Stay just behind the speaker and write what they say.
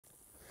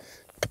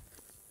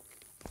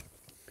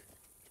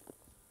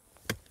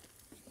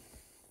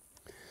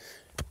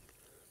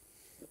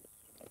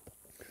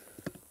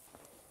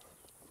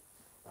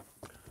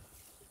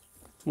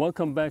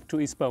Welcome back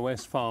to East by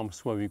West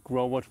Farms, where we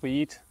grow what we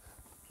eat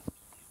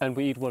and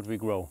we eat what we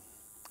grow.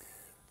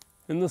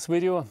 In this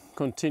video,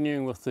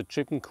 continuing with the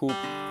chicken coop.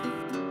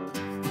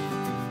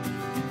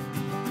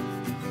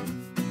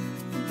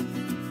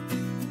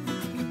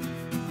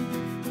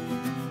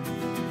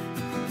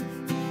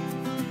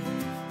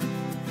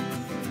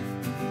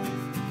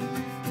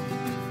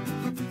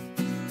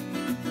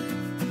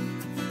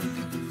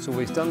 So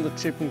we've done the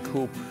chicken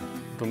coop,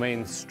 the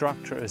main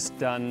structure is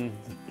done.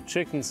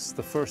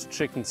 The first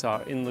chickens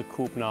are in the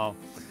coop now,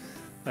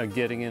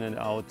 getting in and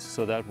out,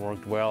 so that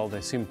worked well.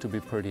 They seem to be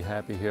pretty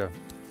happy here.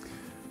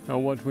 Now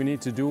what we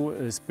need to do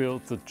is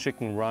build the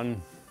chicken run.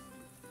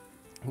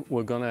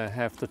 We're gonna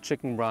have the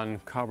chicken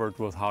run covered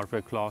with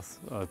hardware cloth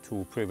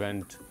to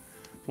prevent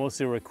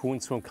mostly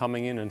raccoons from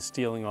coming in and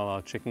stealing all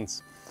our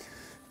chickens.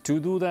 To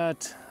do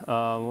that,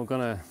 I'm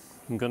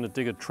gonna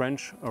dig a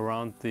trench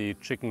around the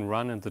chicken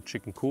run and the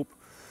chicken coop.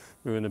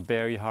 We're gonna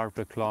bury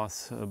hardware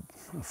cloth a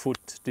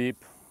foot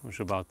deep, which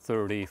is about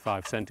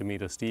 35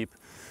 centimeters deep.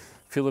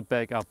 Fill it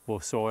back up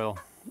with soil,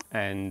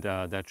 and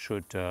that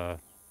should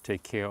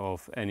take care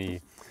of any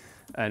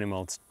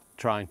animals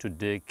trying to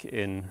dig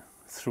in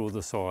through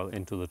the soil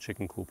into the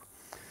chicken coop.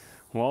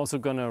 We're also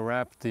gonna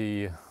wrap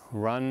the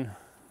run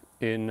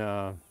in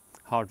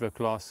hardware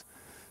cloth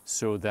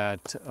so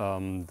that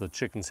the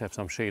chickens have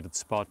some shaded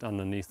spot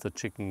underneath the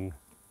chicken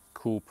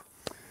coop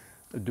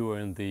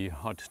during the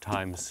hot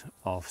times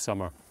of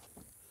summer.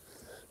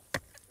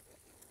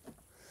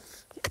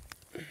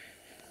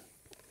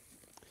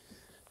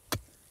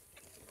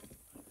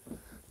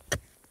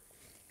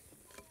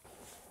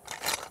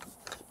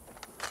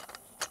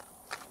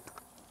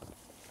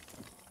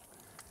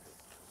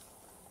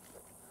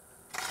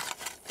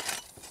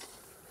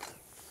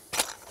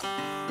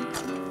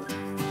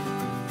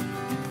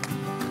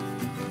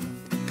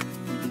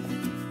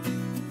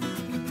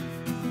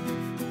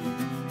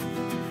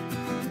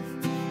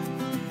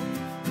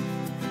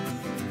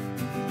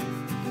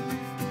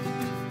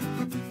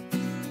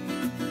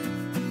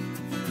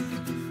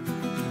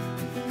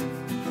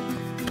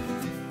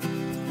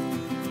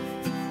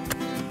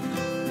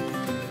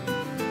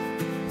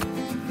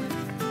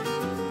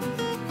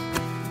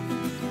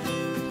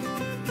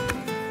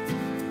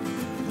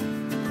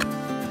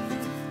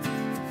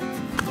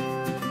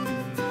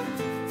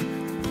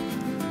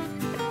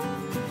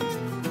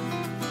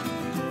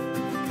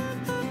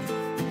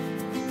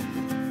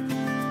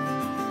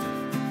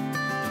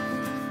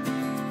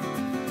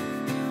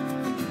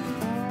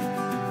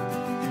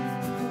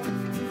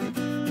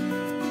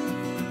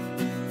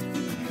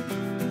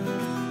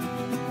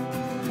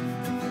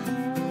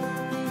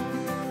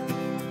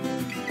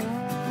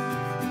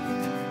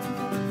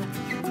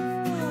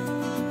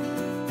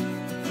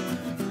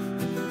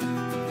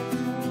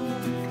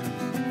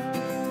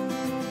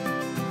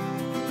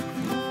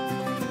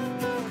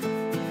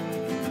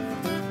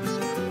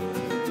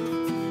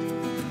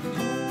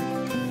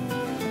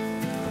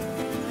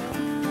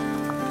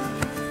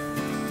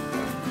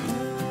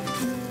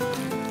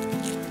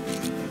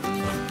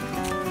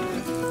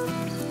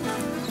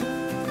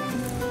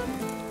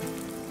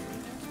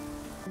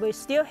 We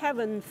still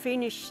haven't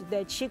finished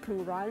the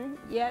chicken run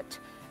yet.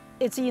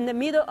 It's in the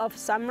middle of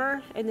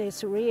summer and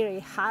it's really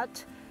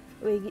hot.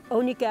 We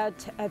only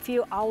get a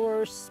few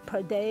hours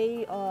per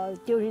day or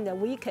during the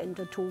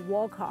weekend to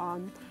work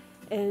on.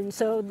 And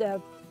so the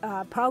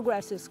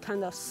progress is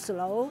kind of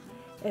slow.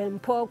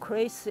 And poor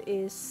Chris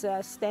is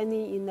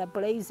standing in the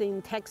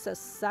blazing Texas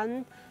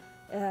sun,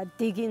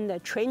 digging the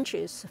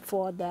trenches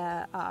for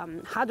the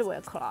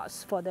hardware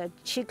cloth for the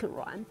chicken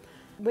run.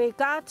 We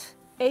got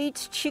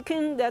 8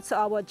 chicken, that's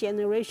our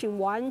generation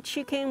 1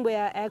 chicken. We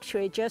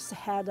actually just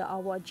had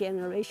our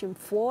generation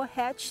 4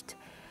 hatched.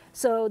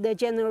 So the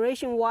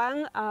generation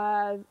 1,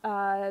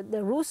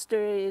 the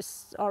rooster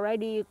is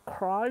already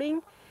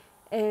crawling,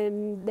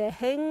 and the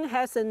hen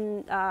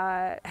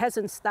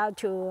hasn't started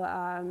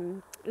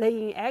to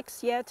laying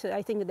eggs yet.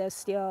 I think there's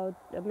still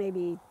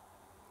maybe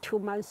 2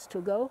 months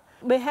to go.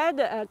 We had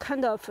a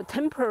kind of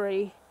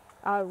temporary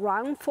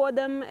run for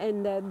them,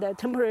 and the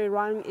temporary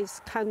run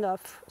is kind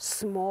of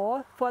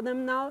small for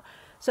them now.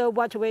 So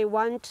what we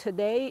worked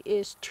on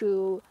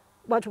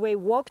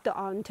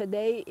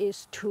today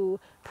is to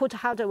put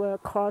hardware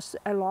cloth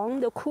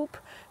along the coop,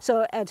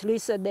 so at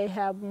least they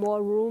have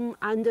more room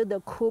under the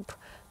coop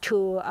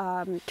to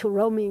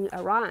roaming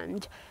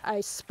around.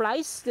 I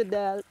spliced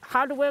the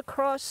hardware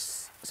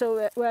cloth,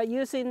 so we're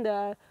using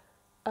the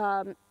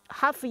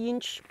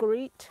half-inch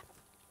grit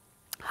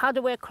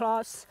hardware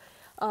cloth.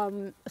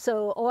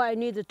 So all I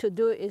needed to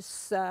do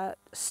is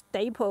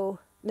staple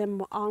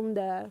them on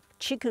the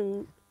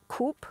chicken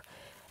coop.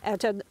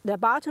 At the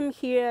bottom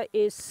here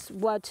is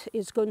what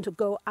is going to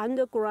go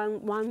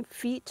underground 1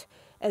 feet,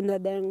 and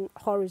then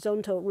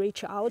horizontal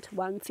reach out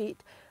 1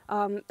 feet.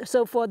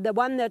 So for the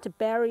one that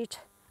buried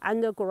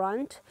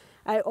underground,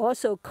 I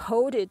also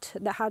coated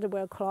the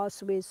hardware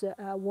cloth with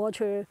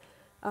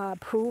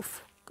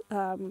waterproof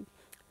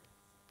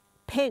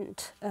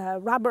paint,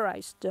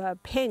 rubberized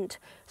paint,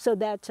 so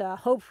that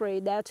hopefully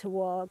that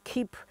will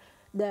keep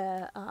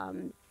the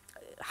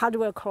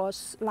hardware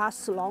cross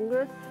lasts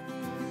longer.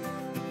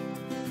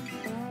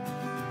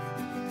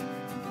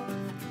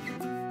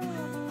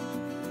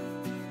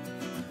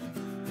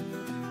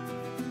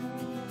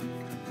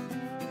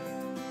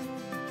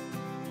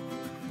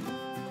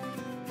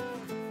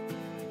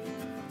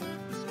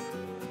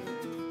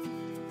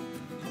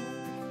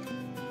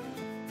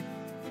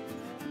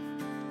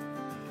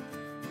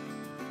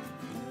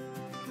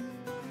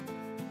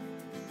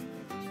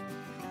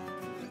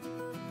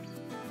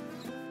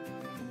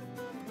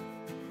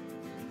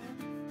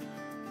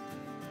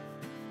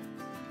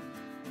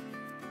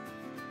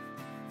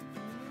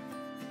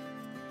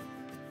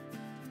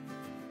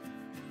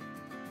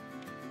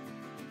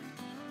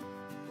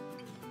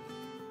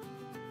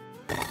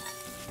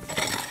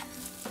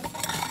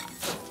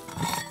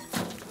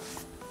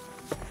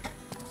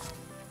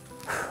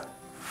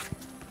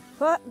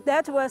 Well,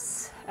 that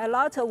was a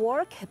lot of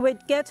work. We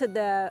get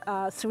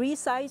the 3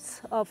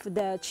 sides of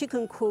the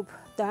chicken coop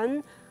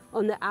done.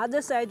 On the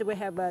other side, we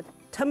have a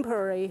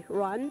temporary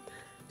run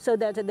so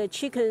that the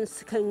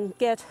chickens can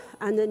get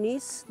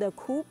underneath the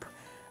coop,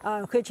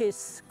 which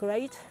is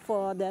great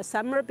for the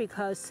summer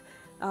because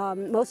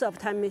most of the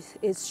time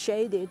it's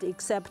shaded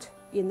except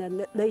in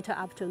the later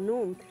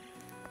afternoon.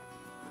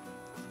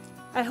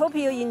 I hope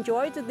you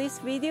enjoyed this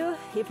video.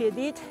 If you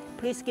did,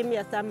 please give me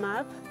a thumbs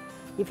up.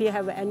 If you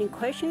have any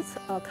questions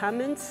or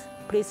comments,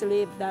 please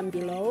leave them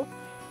below.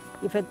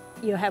 If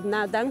you have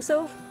not done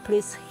so,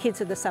 please hit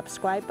the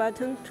subscribe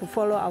button to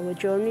follow our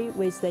journey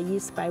with the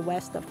East by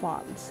West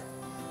Farms.